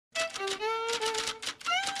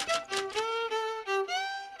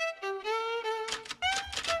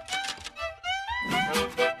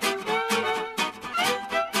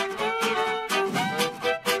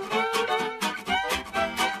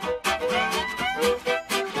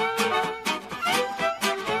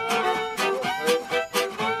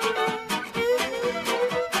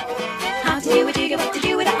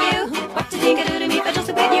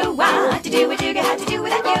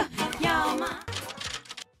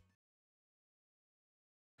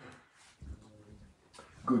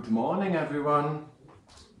Good morning, everyone.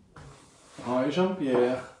 Hi,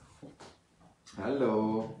 Jean-Pierre.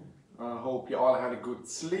 Hello. I hope you all had a good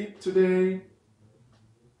sleep today.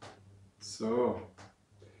 So,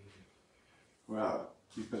 well,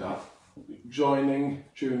 people are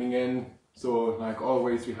tuning in. So, like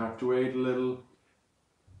always, we have to wait a little.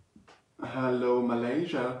 Hello,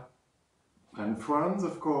 Malaysia. And France,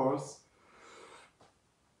 of course.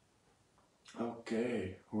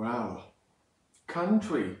 Okay, well.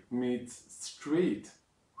 Country meets street.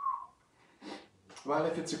 Well,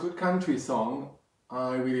 if it's a good country song,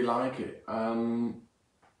 I really like it. And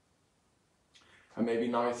maybe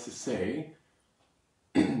nice to say,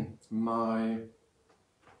 my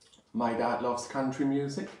dad loves country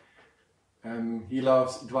music. He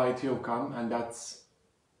loves Dwight, and that's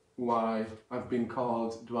why I've been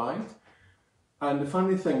called Dwight. And the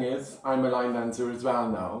funny thing is, I'm a line dancer as well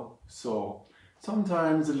now, so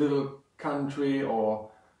sometimes a little country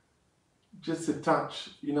or just a touch,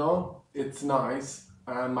 you know, it's nice.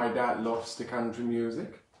 And my dad loves the country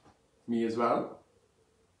music, me as well.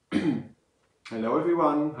 Hello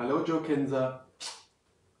everyone, hello Joe Kinzer.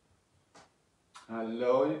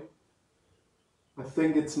 Hello, I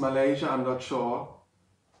think it's Malaysia, I'm not sure.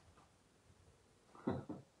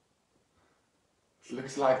 It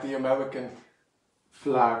looks like the American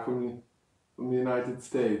flag from the United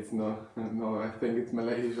States. No, no, I think it's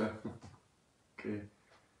Malaysia. Okay,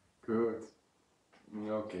 good.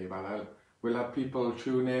 Okay, well, we'll have people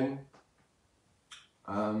tune in.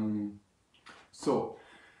 So,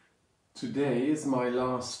 today is my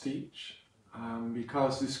last teach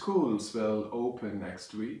because the schools will open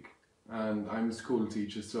next week and I'm a school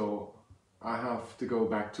teacher, so I have to go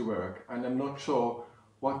back to work and I'm not sure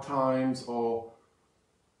what times or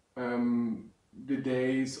the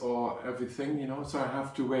days or everything, you know, so I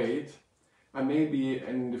have to wait. And maybe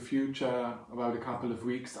in the future, about a couple of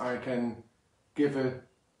weeks, I can give a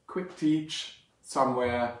quick teach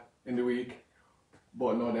somewhere in the week,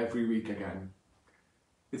 but not every week again.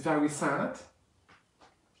 It's very sad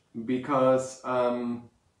because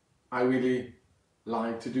I really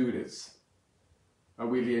like to do this. I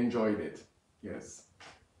really enjoyed it, yes.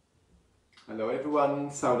 Hello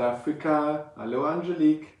everyone, South Africa. Hello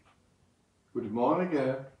Angelique. Good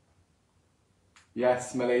morning.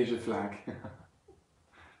 Yes, Malaysia flag.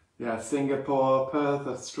 Yeah, Singapore, Perth,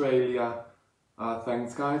 Australia.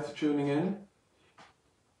 Thanks guys for tuning in.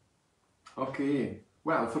 Okay,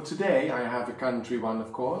 well for today I have a country one,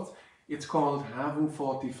 of course. It's called Haven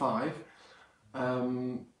 45.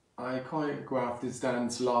 I choreographed this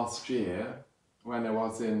dance last year when I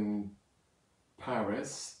was in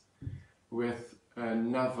Paris with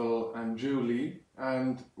Neville and Julie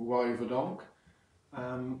and Roy Verdonk.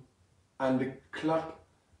 And the club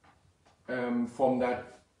from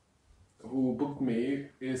that who booked me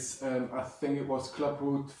is, I think it was Club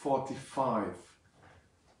Route 45.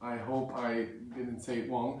 I hope I didn't say it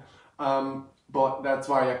wrong, but that's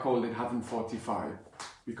why I called it Haven 45,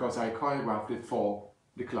 because I choreographed it for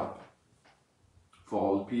the club, for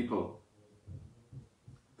all the people.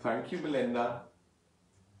 Thank you, Belinda.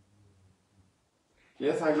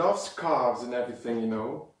 Yes, I love scarves and everything, you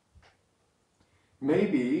know.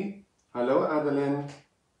 Maybe, hello Adeline.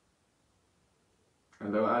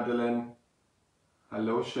 Hello Adeline.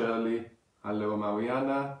 Hello Shirley. Hello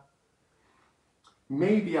Mariana.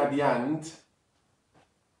 Maybe at the end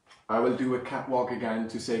I will do a catwalk again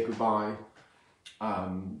to say goodbye.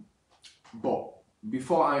 But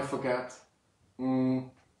before I forget, a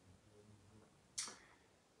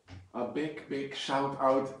big shout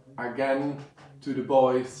out again to the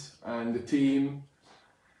boys and the team.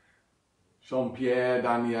 Jean-Pierre,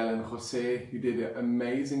 Daniel and Jose, you did an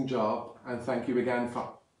amazing job, and thank you again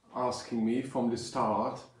for asking me from the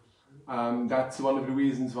start. That's one of the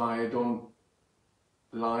reasons why I don't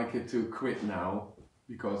like it to quit now,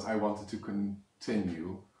 because I wanted to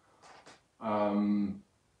continue,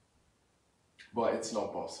 but it's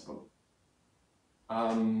not possible.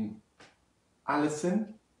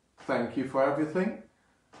 Alison, thank you for everything.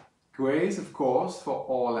 Grace, of course, for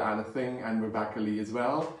all the other thing, and Rebecca Lee as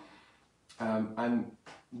well. And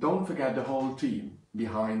don't forget the whole team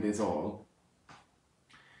behind this all.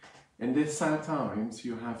 In these sad times,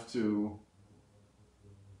 you have to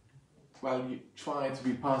well, you try to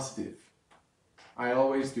be positive. I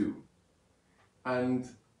always do. And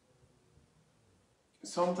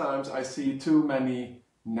sometimes I see too many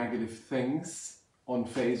negative things on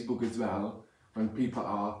Facebook as well, when people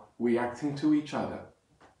are reacting to each other.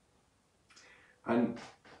 And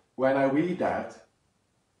when I read that,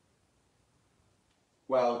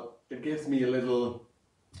 well, it gives me a little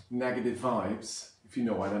negative vibes, if you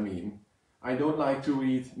know what I mean. I don't like to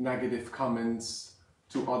read negative comments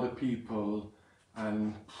to other people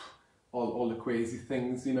and all the crazy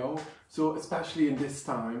things, you know. So especially in this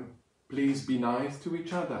time, please be nice to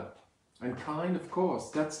each other. And kind, of course,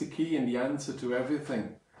 that's the key and the answer to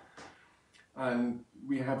everything. And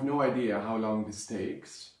we have no idea how long this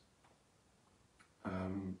takes.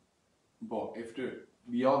 But if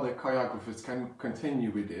the other choreographers can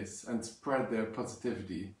continue with this and spread their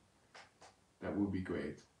positivity, that would be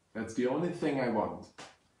great. That's the only thing I want.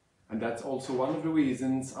 And that's also one of the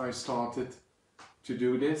reasons I started to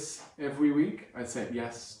do this every week. I said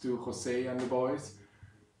yes to Jose and the boys,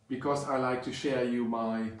 because I like to share you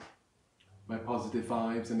my positive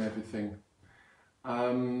vibes and everything.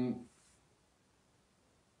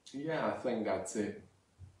 Yeah, I think that's it.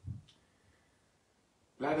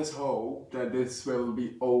 Let us hope that this will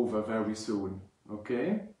be over very soon,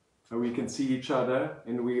 okay? So we can see each other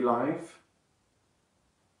in real life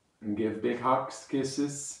and give big hugs,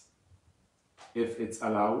 kisses, if it's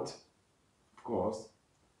allowed, of course.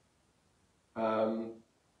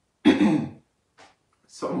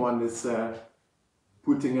 Someone is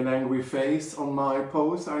putting an angry face on my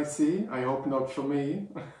post, I see. I hope not for me.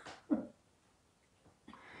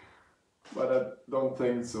 But I don't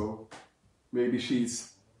think so. Maybe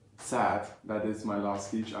she's sad. That is my last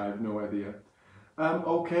speech. I have no idea.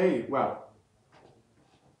 Okay, well.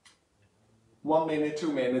 1 minute,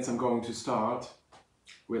 2 minutes, I'm going to start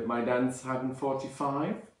with my dance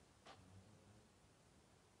 145.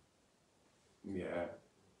 Yeah.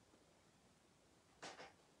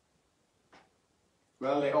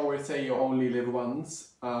 Well, they always say you only live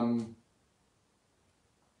once. But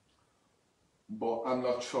I'm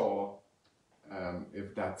not sure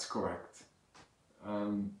if that's correct.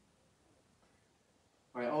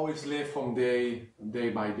 I always live from day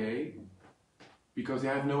by day, because you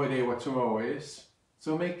have no idea what tomorrow is.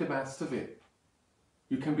 So make the best of it.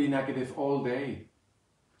 You can be negative all day.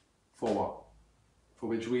 For what? For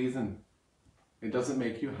which reason? It doesn't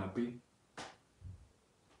make you happy.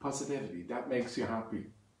 Positivity, that makes you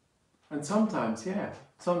happy. And sometimes, yeah,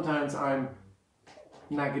 sometimes I'm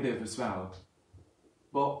negative as well.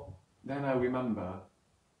 But then I remember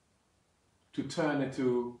to turn it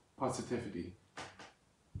to positivity.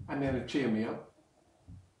 And then it cheer me up.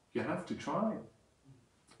 You have to try.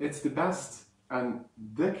 It's the best and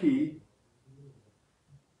the key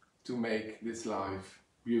to make this life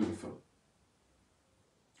beautiful.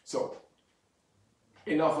 So,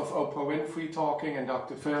 enough of Oprah Winfrey talking and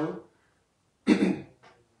Dr. Phil.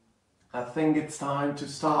 I think it's time to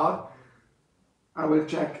start. I will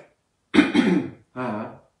check.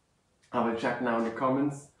 I will check now in the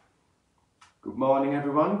comments. Good morning,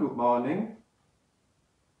 everyone. Good morning.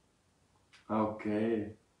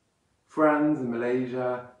 Okay. Friends in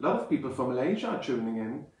Malaysia. A lot of people from Malaysia are tuning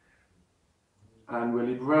in. And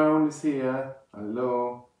Willie Brown is here.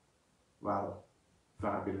 Hello. Wow.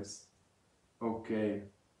 Fabulous. Okay.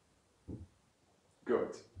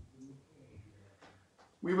 Good.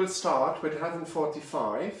 We will start with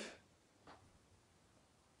 145.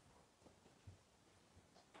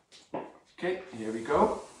 Okay, here we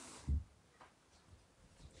go.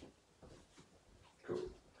 Cool.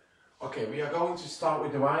 Okay, we are going to start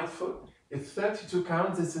with the right foot. It's 32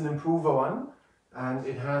 counts, it's an improver one, and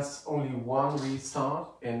it has only one restart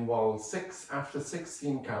in wall 6 after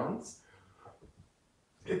 16 counts.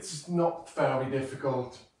 It's not very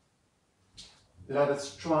difficult. Let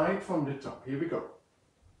us try it from the top. Here we go.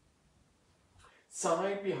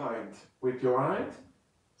 Side, behind. With your right,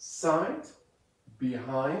 side,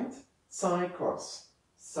 behind, side, cross,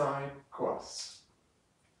 side, cross.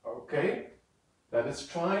 Okay, let us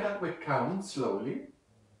try that with count slowly.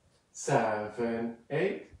 7,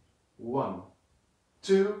 8, 1,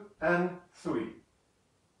 2, and 3.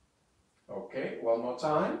 Okay, one more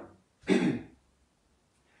time.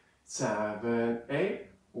 7, 8,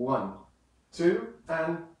 1, 2,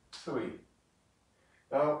 and 3.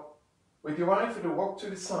 Now, with your right foot, walk to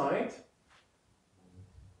the side.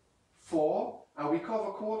 4, and we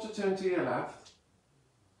cover quarter turn to your left.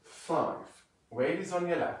 5, weight is on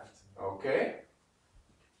your left. Okay,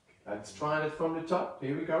 let's try it from the top.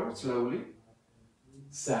 Here we go, slowly.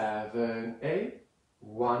 7, 8,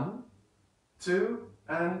 1, 2,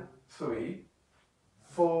 and 3,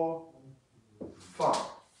 4, 5.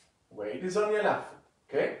 Weight is on your left foot,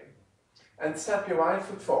 okay? And step your right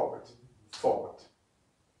foot forward, forward.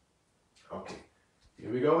 Okay,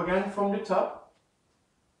 here we go again from the top.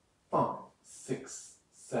 5, 6,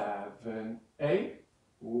 7, 8.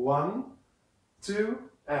 1, 2,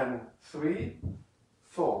 and 3,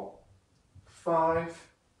 4, 5,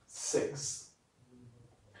 6.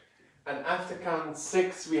 And after count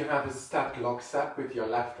 6, we have a step, lock, step with your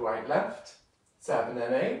left, right, left. 7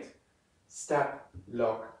 and 8. Step,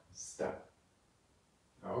 lock, step.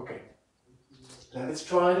 Okay. Let's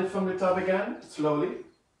try it from the top again, slowly.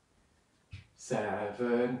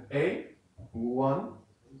 7, 8. 1,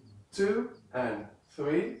 2, and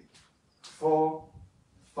 3, 4,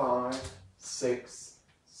 5, 6,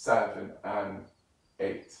 7, and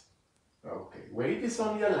 8. Okay, weight is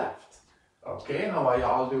on your left. Okay, how are you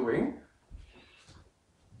all doing?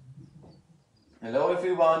 Hello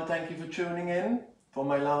everyone, thank you for tuning in for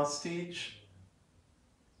my last teach.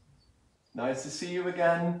 Nice to see you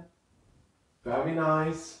again. Very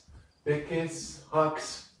nice. Big kiss,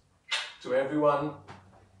 hugs to everyone.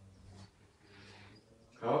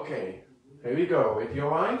 Okay, here we go with your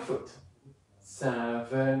right foot.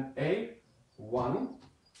 7, 8. 1,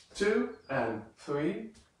 2, and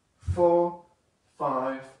 3, 4,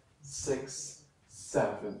 5, 6,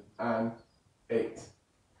 7, and 8.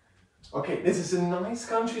 Okay, this is a nice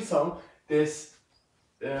country song. This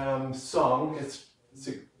song is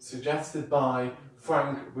suggested by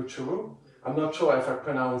Frank Butchero. I'm not sure if I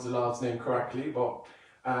pronounced the last name correctly, but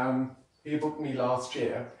he booked me last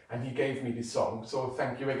year and he gave me this song. So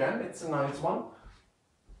thank you again. It's a nice one.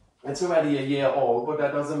 It's already a year old, but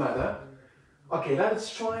that doesn't matter. Okay,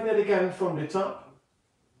 let's try that again from the top.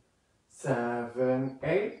 7,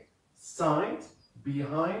 8, side,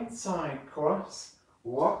 behind, side, cross,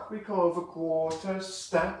 walk, recover, quarter,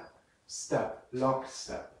 step, step, lock,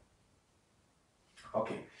 step.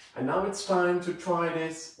 Okay, and now it's time to try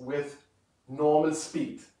this with normal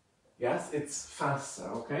speed. Yes, it's faster,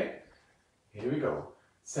 okay? Here we go.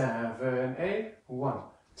 7, 8, 1,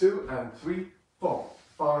 2, and 3, 4,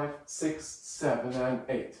 5, 6, 7, and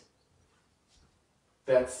 8.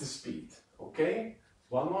 That's the speed, okay?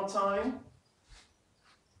 One more time.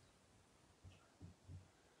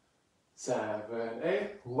 7,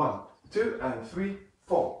 8, 1, 2, and 3,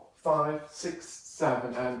 4, 5, 6,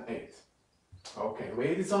 7, and 8. Okay,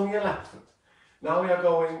 weight is on your left foot. Now we are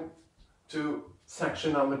going to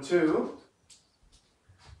section number 2.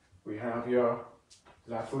 We have your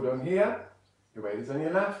left foot on here. Your weight is on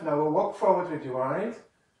your left. Now we'll walk forward with your right.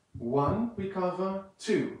 1, recover,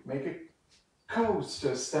 2. Make a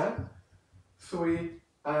coaster step, 3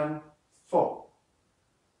 and 4.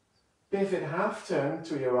 Pivot half turn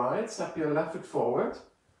to your right, step your left foot forward,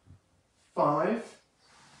 5,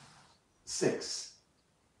 6.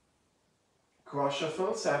 Cross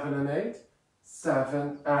shuffle, 7 and 8,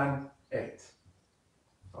 7 and 8.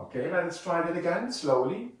 Okay, let's try that again,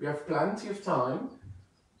 slowly. We have plenty of time.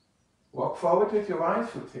 Walk forward with your right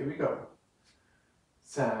foot, here we go.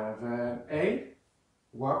 7, 8,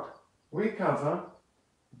 walk, recover,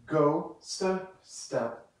 go, step,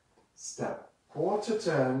 step, step, quarter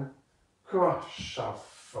turn, cross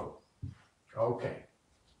shuffle. Okay.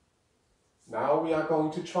 Now we are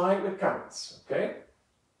going to try it with counts, okay?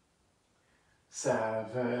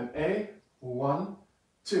 7, 8, 1,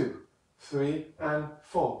 2, 3, and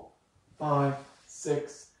 4, 5,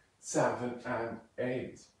 6, 7, and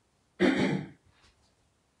 8.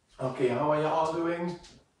 Okay, how are you all doing?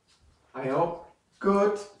 I hope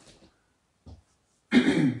good.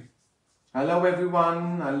 Hello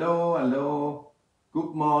everyone, hello, hello.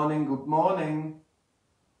 Good morning, good morning.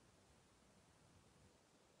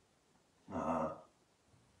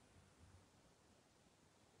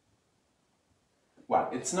 Well,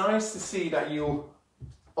 it's nice to see that you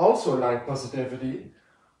also like positivity.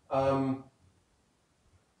 It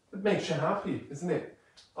makes you happy, isn't it?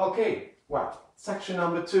 Okay, well, section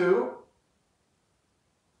number 2.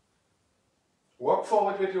 Walk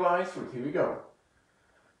forward with your right foot. Here we go.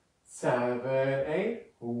 7,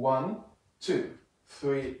 8, 1, 2,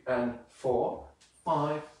 3, and 4,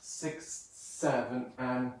 5, 6, 7,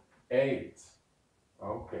 and 8.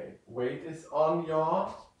 Okay, weight is on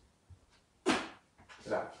your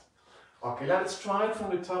left. Okay, let's try it from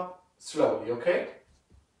the top slowly, okay?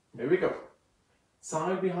 Here we go.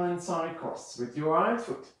 Side behind side cross with your right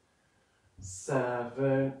foot.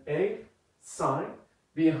 7, 8, side,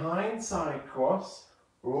 behind side cross,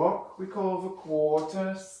 rock, recover,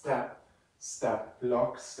 quarter, step, step,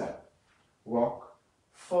 lock, step, rock,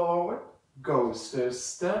 forward, goes to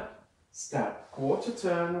step, step, quarter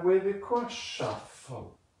turn with a cross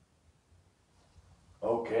shuffle.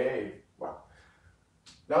 Okay, well,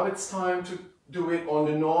 Now it's time to do it on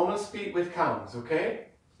the normal speed with counts, okay?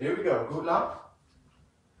 Here we go, good luck.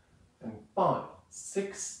 And 5,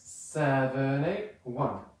 6, 7, 8.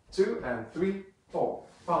 1, 2, and 3, 4,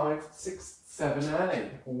 5, 6, 7, and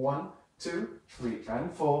 8. 1, 2, 3,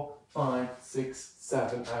 and 4, 5, 6,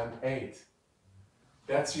 7, and 8.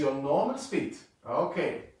 That's your normal speed.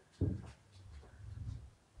 Okay.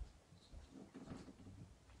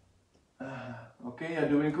 Okay, you're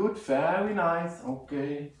doing good. Very nice.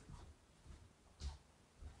 Okay.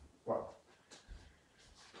 Well,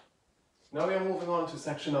 now we are moving on to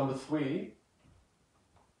section number 3.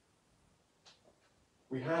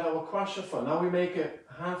 We had our cross shuffle. Now we make a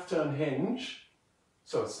half turn hinge.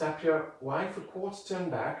 So step your right foot quarter turn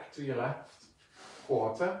back to your left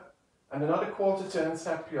quarter, and another quarter turn,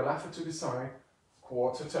 step your left foot to the side,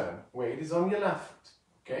 quarter turn. Weight is on your left.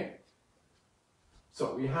 Okay.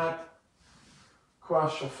 So we had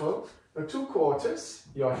cross shuffle, the 2 quarters,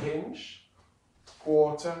 your hinge,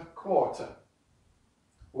 quarter, quarter.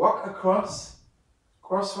 Walk across,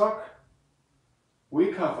 cross walk,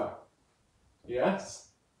 recover,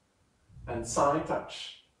 yes, and side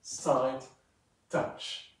touch, side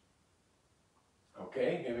touch.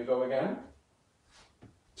 Okay, here we go again.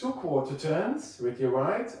 2 quarter turns with your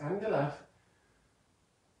right and your left.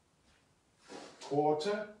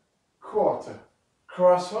 Quarter, quarter,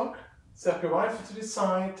 cross walk. Step your right foot to the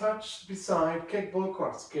side, touch beside, kick, ball,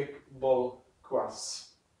 cross, kick, ball,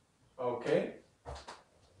 cross. Okay.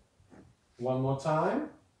 One more time.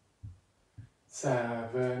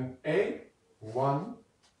 7, 8. 1,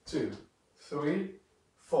 2, 3,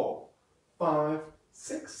 4, 5,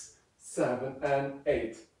 6, 7, and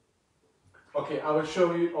 8. Okay, I will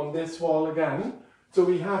show you on this wall again. So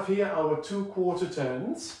we have here our 2 quarter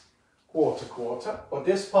turns, quarter, quarter. But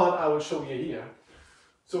this part I will show you here.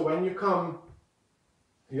 So when you come,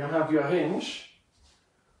 you have your hinge,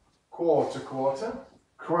 quarter, quarter,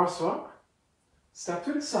 cross walk, step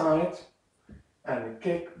to the side, and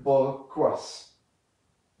kick, ball, cross.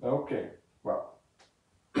 Okay, well,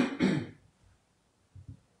 here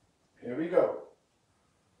we go.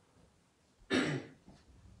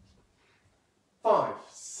 5,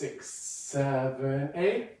 6, 7,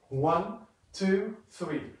 8. 1, 2,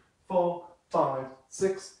 3, 4, 5,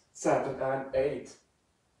 6, 7, and 8.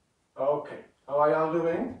 Okay, how are y'all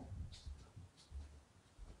doing?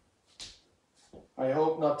 I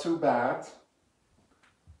hope not too bad.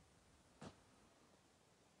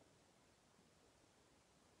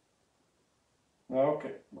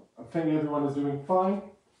 Okay, I think everyone is doing fine.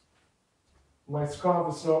 My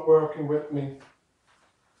scarf is not working with me.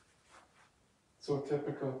 So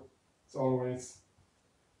typical, it's always.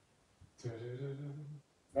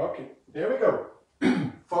 Okay, here we go.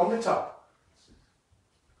 From the top.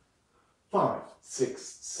 5, 6,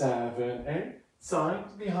 7, 8.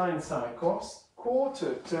 Side, behind, side, cross.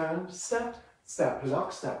 Quarter, turn, step, step,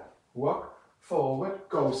 lock, step. Walk, forward,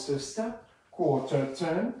 coaster, step. Quarter,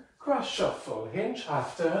 turn, cross, shuffle, hinge,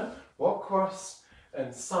 half turn. Walk, cross,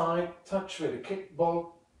 and side, touch with a kick,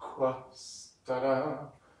 ball, cross. Ta-da!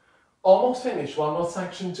 Almost finished, one more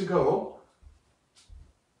section to go.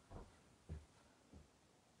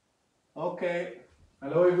 Okay,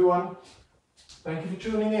 hello everyone. Thank you for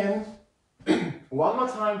tuning in. One more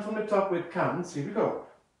time from the top with counts. Here we go.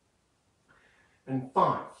 And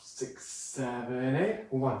 5, 6, 7, 8.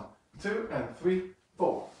 1, 2, and 3,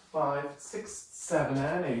 4, 5, 6, 7,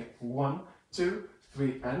 and 8. 1, 2,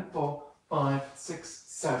 3, and 4, 5, 6,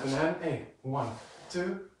 7, and 8. 1,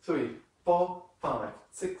 2, 3, 4, 5,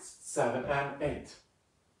 6, 7, and 8.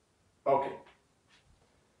 Okay.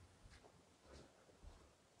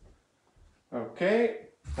 Okay,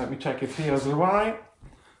 let me check if here's all right.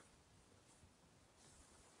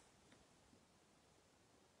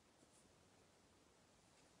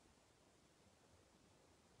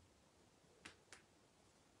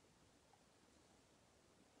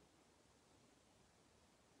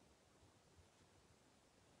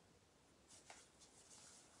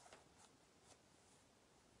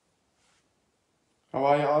 How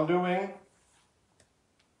are you all doing?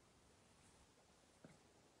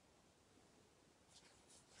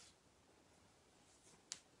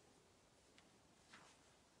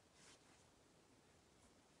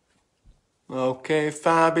 Okay,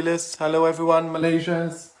 fabulous. Hello everyone,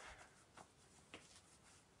 Malaysians.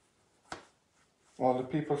 All the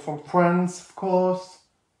people from France, of course.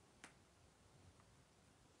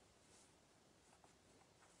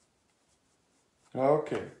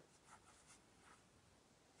 Okay.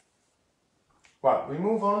 Well, we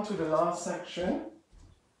move on to the last section.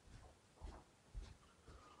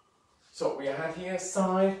 So we have here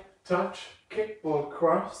side, touch, kick, ball,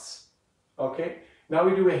 cross. Okay. Now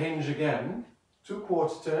we do a hinge again. 2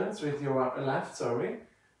 quarter turns with your left, sorry.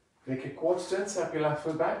 Make a quarter turn, step your left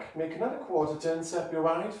foot back. Make another quarter turn, step your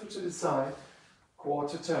right foot to the side.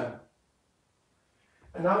 Quarter turn.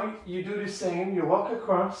 And now you do the same. You walk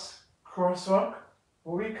across, cross walk,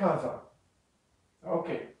 recover.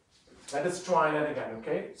 Okay, let us try that again,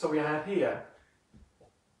 okay? So we have here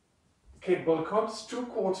kickball comes, 2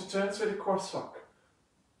 quarter turns with a cross walk.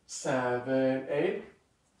 7, 8,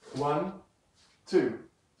 1, 2,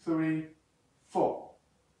 3, 4.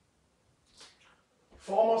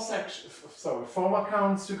 4 more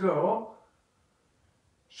counts to go.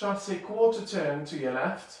 Chassé quarter turn to your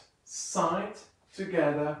left, side,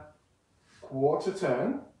 together, quarter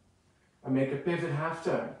turn, and make a pivot half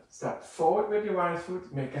turn. Step forward with your right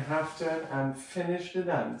foot, make a half turn, and finish the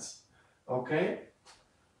dance. Okay?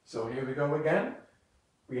 So here we go again.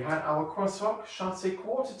 We had our crosswalk, chassé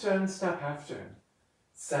quarter turn, step half turn.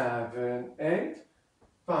 7, 8,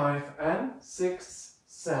 5, and 6,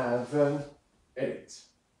 7, 8.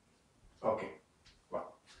 Okay,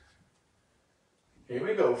 well, here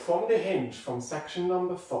we go from the hinge from section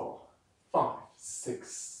number 4. 5, 6,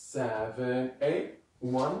 7, 8,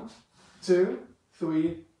 1, 2,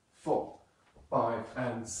 3, 4, 5,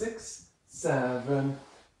 and 6, 7,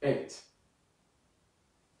 8.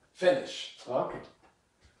 Finish. Okay.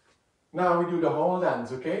 Now we do the whole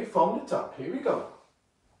dance, okay? From the top. Here we go.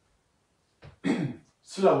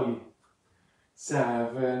 Slowly.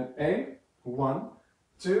 7, 8, 1,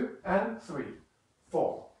 2, and 3,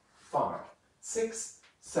 4, 5, 6,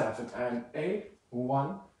 7, and 8,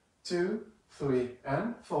 1, 2, 3,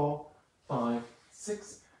 and 4, 5,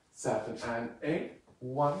 6, 7, and 8,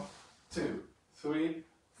 1, 2, 3,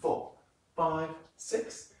 4, 5,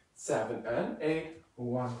 6, 7, and 8,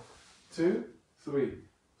 1, 2, 3,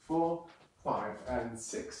 4, 5, and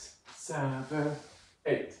 6, 7,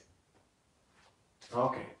 8.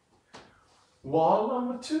 Okay. Wall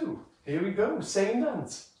number 2. Here we go. Same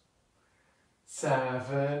dance.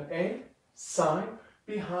 7, 8, side,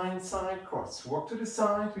 behind, side, cross. Walk to the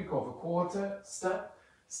side. We go over quarter, step,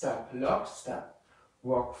 step, lock, step.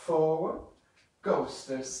 Walk forward,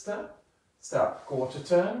 ghoster, step, step, quarter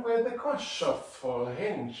turn with the cross shuffle,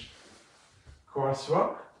 hinge. Cross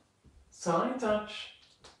rock, side touch,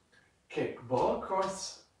 kick ball,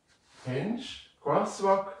 cross, hinge, cross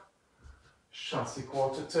rock, chassé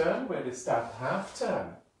quarter turn with a step half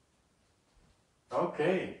turn.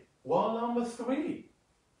 Okay, wall number 3.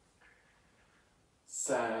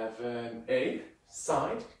 7, 8,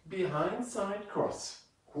 side, behind, side, cross,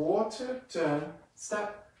 quarter turn,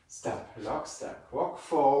 step, step, lock, step, walk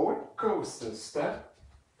forward, coaster, step,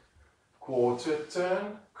 quarter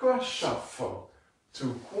turn, cross shuffle,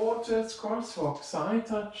 2 quarters, cross walk, side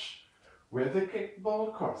touch, with a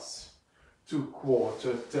kickball cross, 2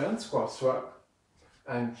 quarter turns, cross walk,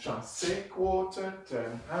 and chassé quarter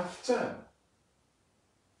turn, half turn.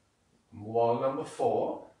 Wall number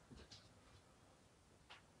 4.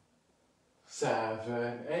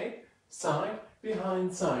 7, 8, side,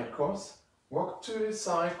 behind, side, cross, walk to the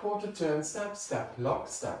side, quarter turn, step, step, lock,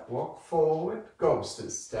 step, walk forward,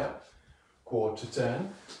 ghoster, step, quarter turn,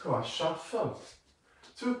 cross shuffle,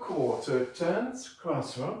 2 quarter turns,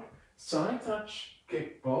 cross walk, side touch,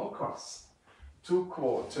 kickball, cross, 2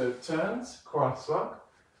 quarter turns, cross walk,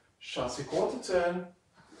 chassé quarter turn,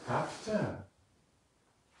 half turn.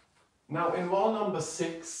 Now in wall number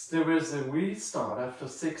 6, there is a restart after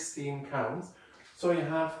 16 counts. So you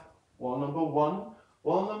have wall number 1,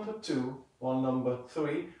 wall number 2, wall number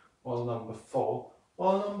 3, wall number 4,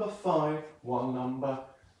 wall number 5, wall number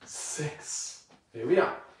 6. Here we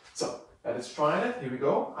are. So let us try it. Here we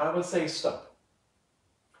go. I will say stop.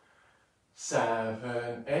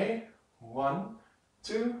 7, 8, 1,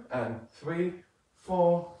 2, and 3,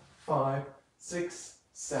 4, 5, 6,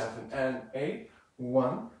 7, and 8,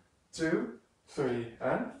 1, 2, 3,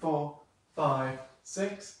 and 4, 5,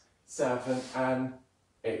 6, 7, and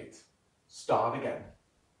 8. Start again.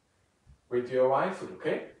 With your right foot,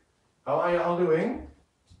 okay? How are you all doing?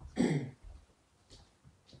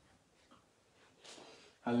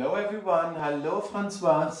 Hello everyone. Hello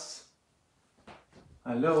Françoise.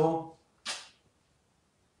 Hello.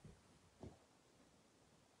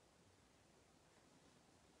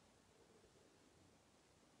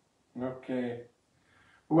 Okay.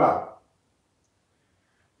 Well,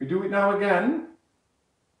 we do it now again,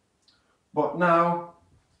 but now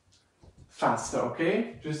faster,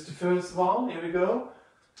 okay? Just the first one, here we go.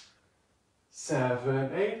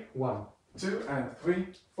 7, 8, 1, 2, and 3,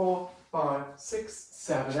 4, 5, 6,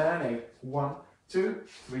 7, and 8, 1, 2,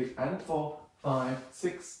 3, and 4, 5,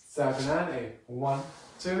 6, 7, and 8, 1,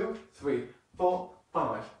 2, 3, 4,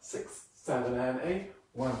 5, 6, 7 and 8.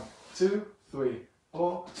 1, 2, 3,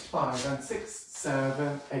 4, 5 and 6,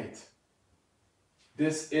 7, 8.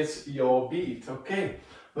 This is your beat, okay?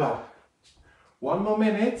 Well, one more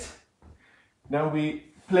minute. Now we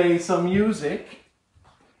play some music.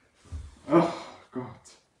 Oh, God.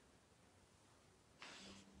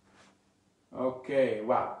 Okay,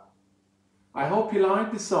 well, I hope you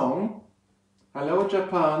like the song. Hello,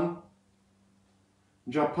 Japan.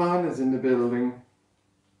 Japan is in the building.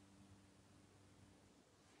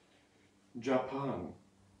 Japan.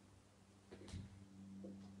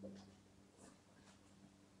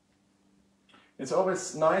 It's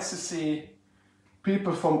always nice to see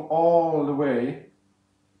people from all the way.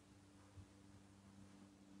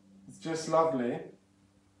 It's just lovely.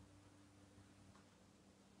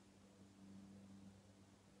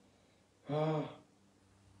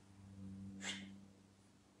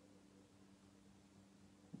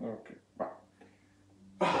 Okay.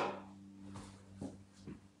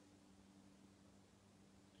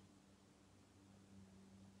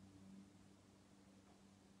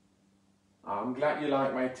 I'm glad you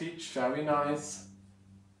like my teach, very nice.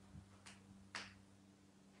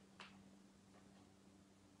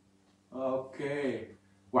 Okay,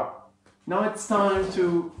 well, now it's time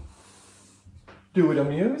to do the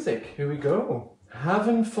music. Here we go.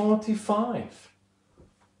 Heaven 45.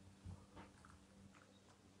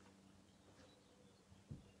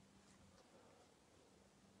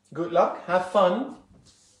 Good luck, have fun.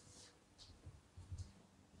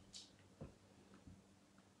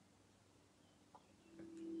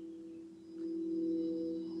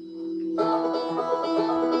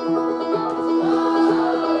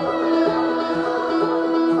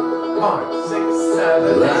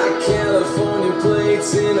 Like California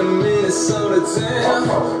plates in a Minnesota town,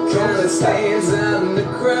 kinda stands out in the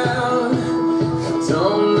crowd. I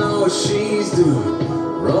don't know what she's doing,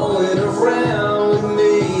 rolling around with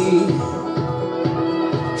me.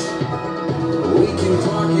 We can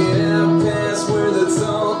park it out past where the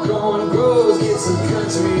tall corn grows, get some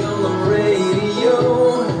country on the radio.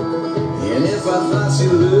 And if I thought she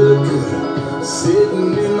looked good,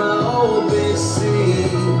 sitting in my old big seat.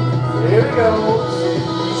 Here we go.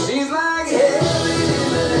 She's like heaven in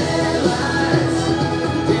the headlights,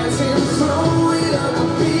 dancing, throwing up a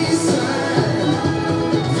peace sign.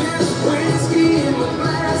 There's whiskey in my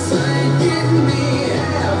glass, ain't getting me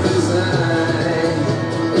half as high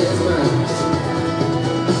as mine.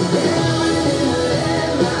 Heaven in the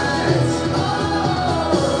headlights,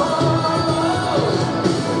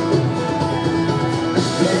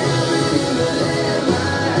 heaven in the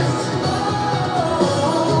headlights,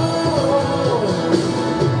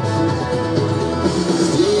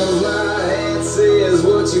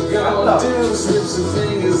 what you gonna do? Slip some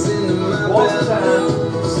fingers into my boots.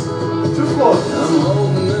 I'm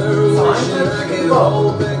holding her, wishing I could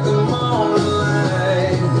hold back the morning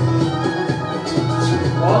light.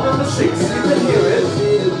 All number 6, you can hear it.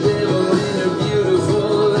 The devil in her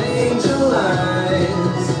beautiful angel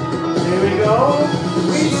eyes. Here we go.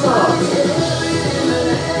 We start. Heaven in the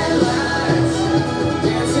headlights,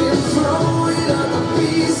 dancing, throwing up a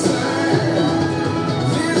peace sign.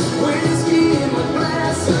 There's whiskey in my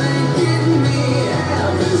glass, ain't getting me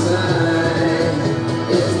half as high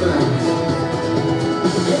as mine.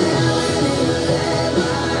 Heaven in the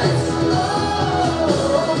headlights,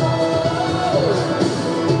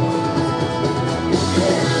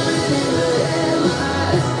 heaven in the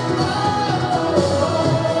headlights.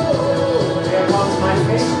 Here comes my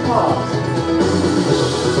favorite part.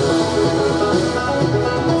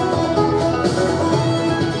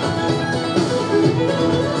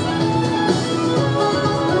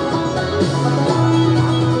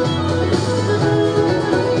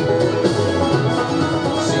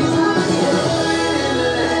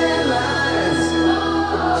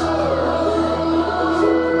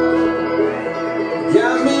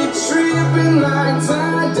 Got me tripping like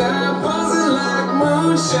tie-dye, buzzing like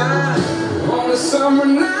moonshine on a summer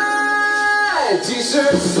night.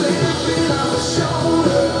 T-shirt slipping off my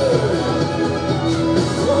shoulder,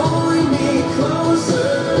 pulling me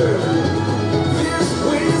closer. This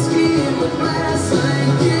whiskey in my glass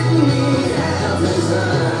ain't getting me half as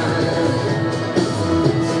high.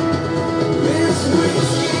 This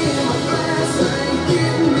whiskey in my glass ain't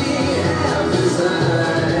getting me half as high.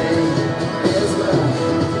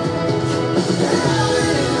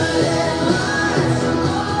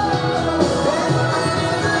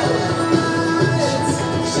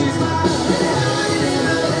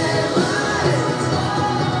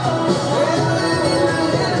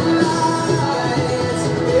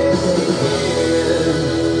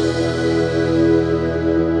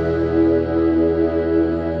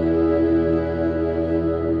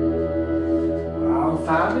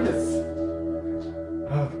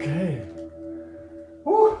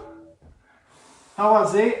 How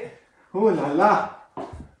was it? Ooh la la.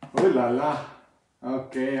 Ooh la la.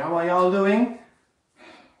 Okay, how are y'all doing?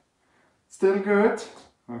 Still good?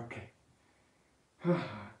 Okay.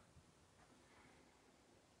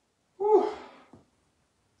 Whew.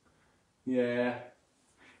 Yeah.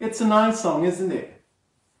 It's a nice song, isn't it?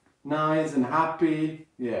 Nice and happy.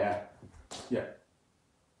 Yeah. Yeah.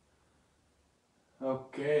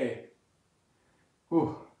 Okay.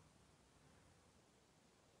 Whew.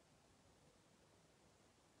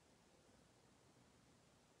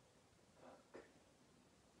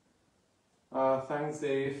 Thanks,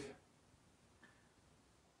 Dave.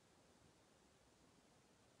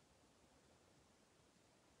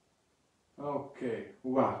 Okay,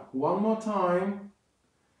 well, one more time,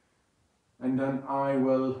 and then I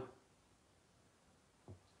will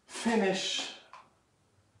finish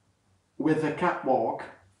with a catwalk,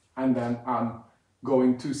 and then I'm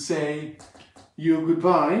going to say you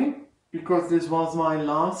goodbye, because this was my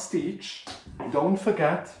last teach. Don't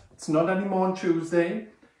forget, it's not anymore on Tuesday,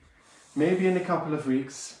 maybe in a couple of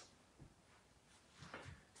weeks.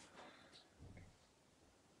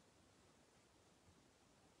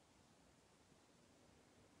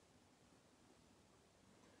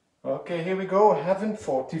 Okay, here we go, Heaven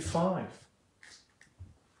 45.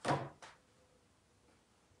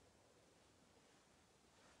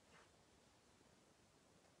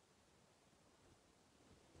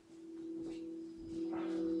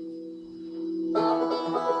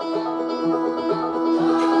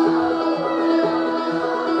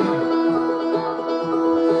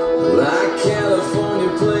 Like California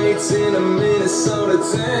plates in a Minnesota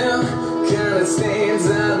town, kinda stands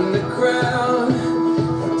out in the crowd.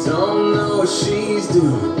 Don't know what she's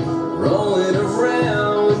doing, rolling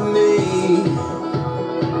around with me.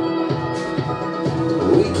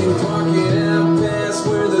 We can park it out past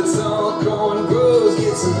where the tall corn grows,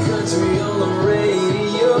 get some country on the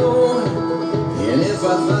radio. And if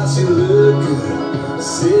I thought she looked good,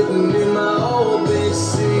 sitting in my old big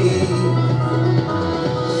seat.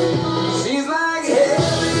 She's like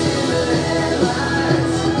heaven in the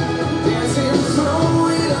headlights, dancing,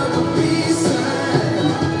 throwing up a peace sign.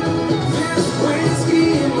 There's whiskey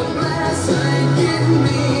in my glass, ain't getting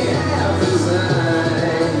me half as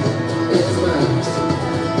high as mine.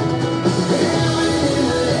 Heaven in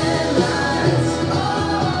the headlights, oh.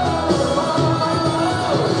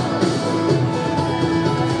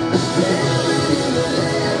 Heaven in the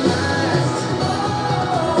headlights, oh.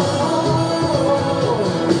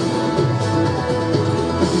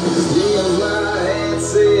 Steal my hat,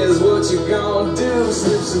 says what you gonna do,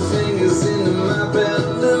 slip some fingers into my belt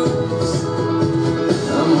loose.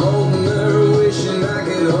 I'm holding her, wishing I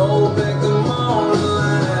could hold back the morning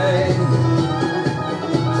light.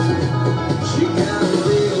 She got a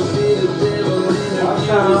little bit of devil in her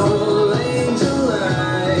beautiful angel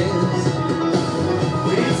eyes.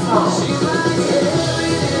 She's like heaven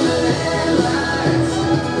in the headlights,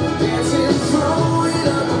 dancing, throwing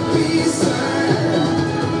up a peace sign.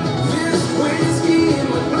 There's whiskey in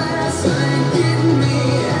my glass, ain't getting me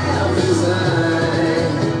half as high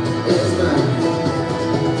as mine.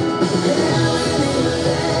 Heaven in the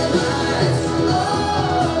headlights, oh.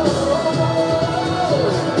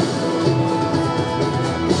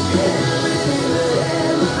 Heaven in the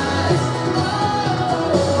headlights,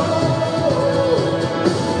 oh.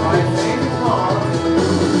 My favorite part.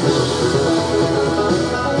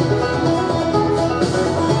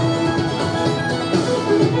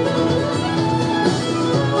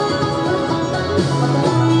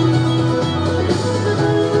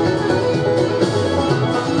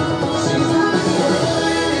 She's like heaven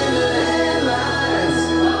in the headlights,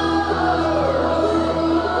 oh.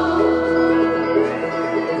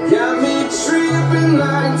 Got me tripping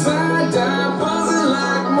like tie-dye, buzzing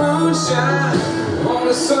like moonshine on a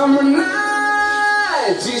summer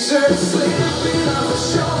night. T-shirt slipping off her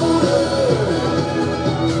shoulder,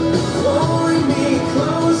 pulling me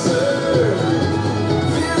closer.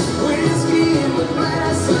 This whiskey in my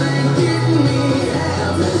glass ain't getting me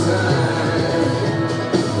half as high.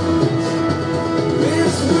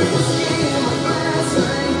 This whiskey in my glass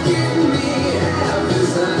ain't getting me half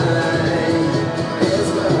as high as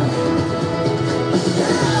mine.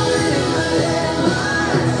 Heaven in the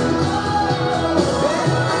headlights, oh.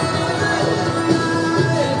 Heaven in the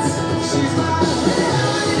headlights. She's like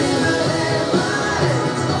heaven in the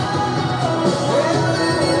headlights, oh.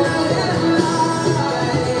 Heaven in the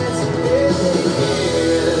headlights, yeah.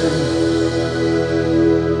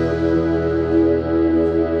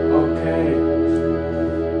 Okay.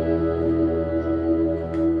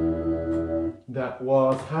 That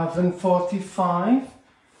was Heaven 45.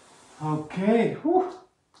 Okay. Whew.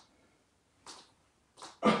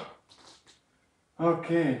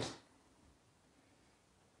 Okay.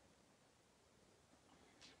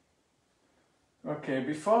 Okay,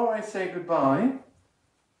 before I say goodbye,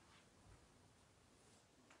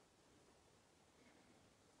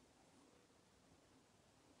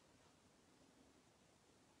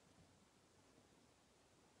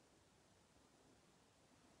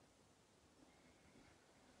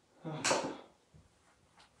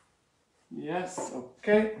 yes,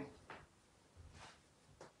 okay.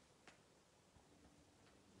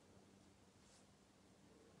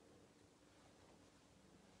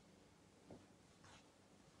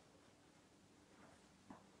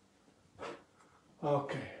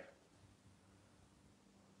 Okay.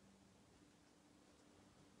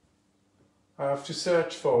 I have to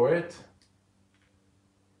search for it.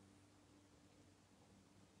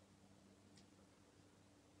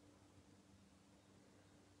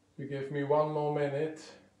 You give me one more minute.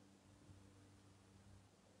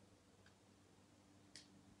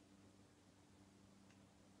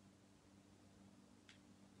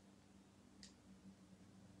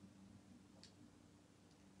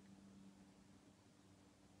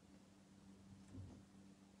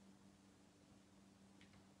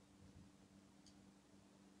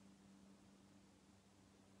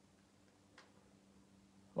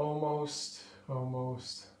 Almost,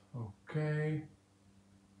 almost. Okay.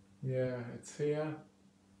 Yeah, it's here.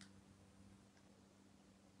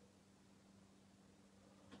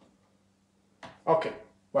 Okay,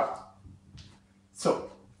 well,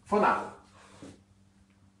 so for now,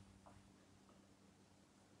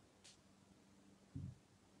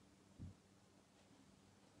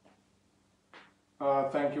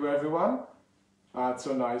 thank you everyone. That's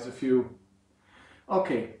so nice of you.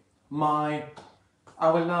 Okay, I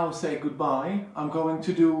will now say goodbye. I'm going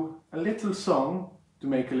to do a little song to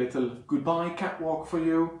make a little goodbye catwalk for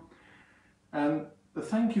you. And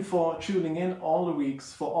thank you for tuning in all the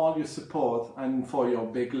weeks, for all your support and for your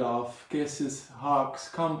big love, kisses, hugs,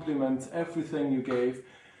 compliments, everything you gave.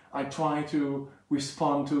 I try to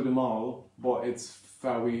respond to them all, but it's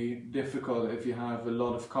very difficult if you have a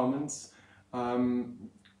lot of comments.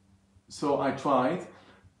 So I tried.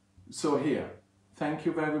 So here, thank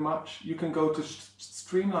you very much. You can go to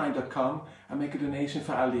streamline.com and make a donation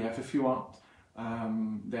for LDF if you want.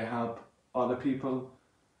 They help other people.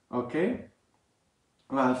 Okay?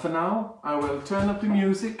 Well, for now, I will turn up the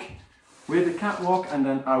music with the catwalk and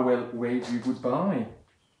then I will wave you goodbye.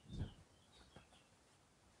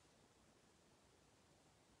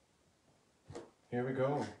 Here we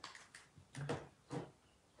go.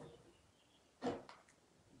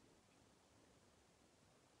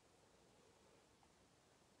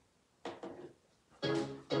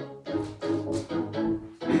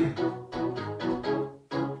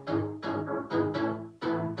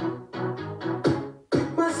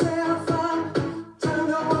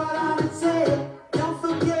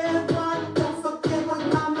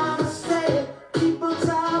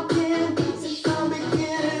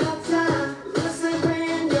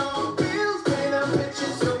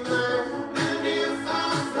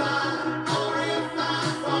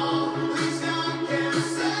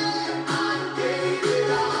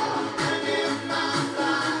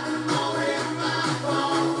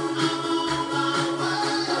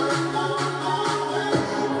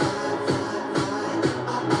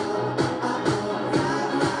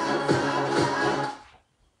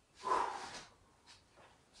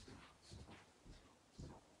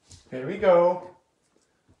 Here we go.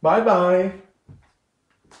 Bye bye.